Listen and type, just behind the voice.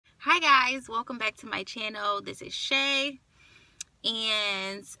Hi guys, welcome back to my channel. This is Shay,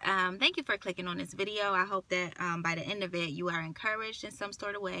 and thank you for clicking on this video. I hope that by the end of it you are encouraged in some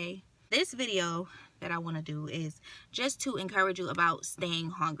sort of way. This video that I want to do is just to encourage you about staying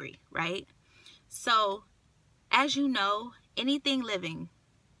hungry, right? So as you know, anything living,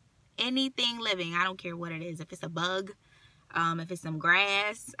 I don't care what it is, if it's a bug, if it's some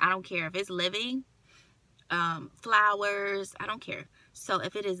grass, I don't care if it's living, flowers, I don't care. So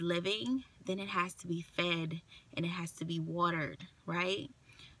if it is living, then it has to be fed and it has to be watered, right?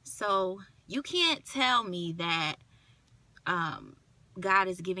 So you can't tell me that God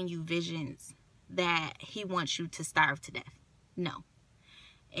is giving you visions that he wants you to starve to death. No.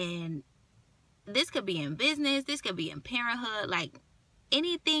 And this could be in business, this could be in parenthood, like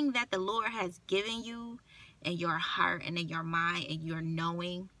anything that the Lord has given you in your heart and in your mind and your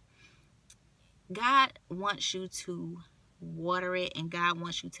knowing, God wants you to water it and God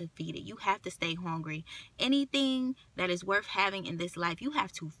wants you to feed it. You have to stay hungry. Anything that is worth having in this life, you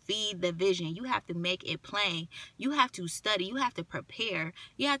have to feed the vision. You have to make it plain. You have to study. You have to prepare.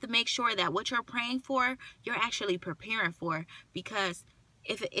 You have to make sure that what you're praying for, you're actually preparing for. Because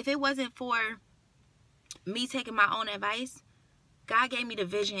if it wasn't for me taking my own advice, God gave me the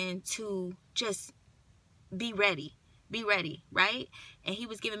vision to just be ready. Be ready, right? And he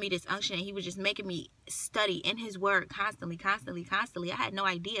was giving me this unction and he was just making me study in his word constantly. I had no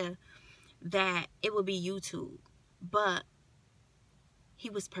idea that it would be YouTube, but he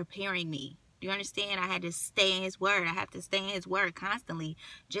was preparing me. Do you understand? I had to stay in his word. I have to stay in his word constantly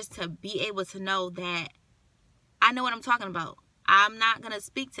just to be able to know that I know what I'm talking about. I'm not going to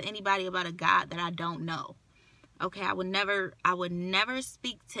speak to anybody about a God that I don't know. Okay, I would never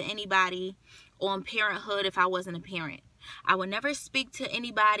speak to anybody on parenthood if I wasn't a parent. I would never speak to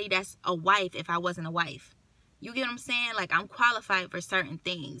anybody that's a wife if I wasn't a wife. You get what I'm saying? Like, I'm qualified for certain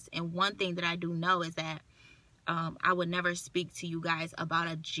things. And one thing that I do know is that I would never speak to you guys about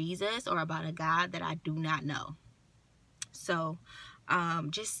a Jesus or about a God that I do not know. So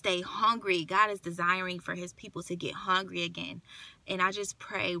just stay hungry. God is desiring for his people to get hungry again. And I just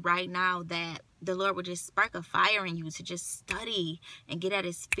pray right now that the Lord would just spark a fire in you to just study and get at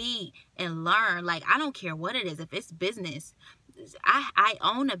his feet and learn. Like, I don't care what it is. If it's business, I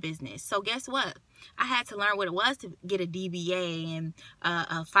own a business. So guess what? I had to learn what it was to get a DBA and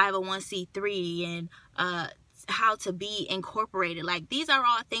a 501c3 and how to be incorporated. Like, these are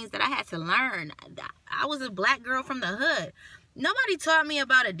all things that I had to learn. I was a black girl from the hood. Nobody taught me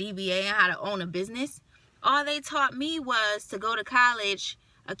about a DBA and how to own a business. All they taught me was to go to college,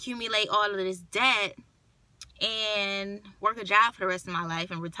 accumulate all of this debt, and work a job for the rest of my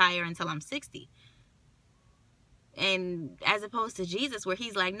life and retire until I'm 60. And as opposed to Jesus, where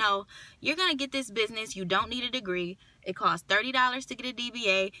he's like, no, you're going to get this business. You don't need a degree. It costs $30 to get a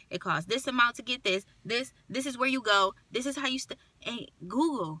DBA. It costs this amount to get this. This is where you go. This is how you and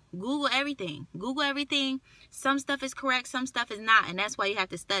Google everything. Google everything. Some stuff is correct. Some stuff is not. And that's why you have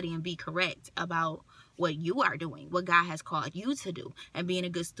to study and be correct about what you are doing, what God has called you to do, and being a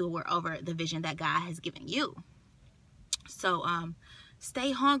good steward over the vision that God has given you. So,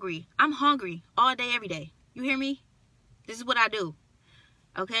 stay hungry. I'm hungry all day, every day. You hear me? This is what I do.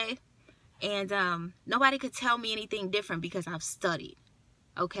 Okay? And nobody could tell me anything different because I've studied.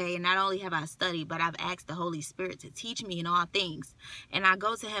 Okay? And not only have I studied, but I've asked the Holy Spirit to teach me in all things. And I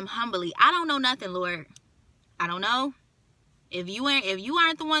go to him humbly. I don't know nothing, Lord. I don't know. If you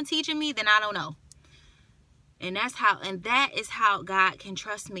aren't the one teaching me, then I don't know. And that is how God can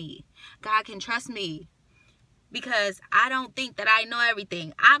trust me. God can trust me. Because I don't think that I know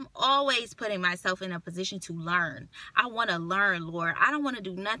everything. I'm always putting myself in a position to learn. I want to learn, Lord. I don't want to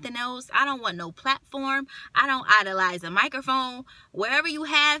do nothing else. I don't want no platform. I don't idolize a microphone. Wherever you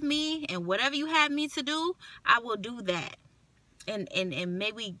have me and whatever you have me to do, I will do that. And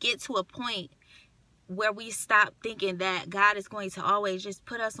may we get to a point where we stop thinking that God is going to always just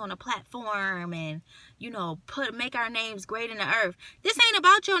put us on a platform and, you know, make our names great in the earth. This ain't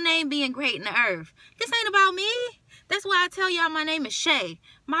about your name being great in the earth. This ain't about me. That's why I tell y'all my name is Shay.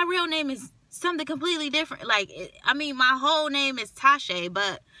 My real name is something completely different. Like, I mean, my whole name is Tasha,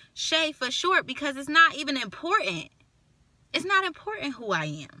 but Shay for short, because it's not even important. It's not important who I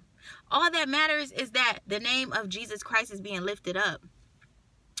am. All that matters is that the name of Jesus Christ is being lifted up.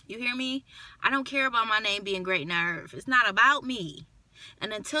 You hear me? I don't care about my name being great in the earth. It's not about me.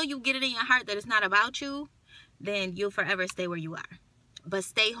 And until you get it in your heart that it's not about you, then you'll forever stay where you are. But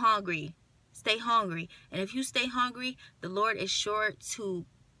stay hungry. Stay hungry. And if you stay hungry, the Lord is sure to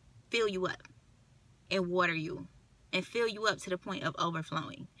fill you up and water you and fill you up to the point of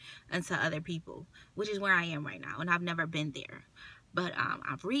overflowing unto other people, which is where I am right now. And I've never been there. But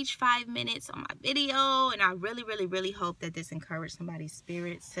I've reached 5 minutes on my video, and I really, really, really hope that this encouraged somebody's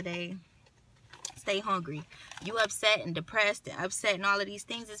spirits today. Stay hungry. You upset and depressed and upset and all of these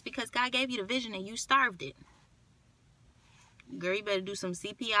things, it's because God gave you the vision and you starved it. Girl, you better do some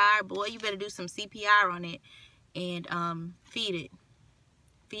CPR. Boy, you better do some CPR on it and feed it.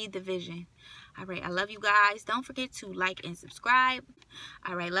 Feed the vision. All right, I love you guys. Don't forget to like and subscribe.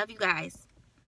 All right, love you guys.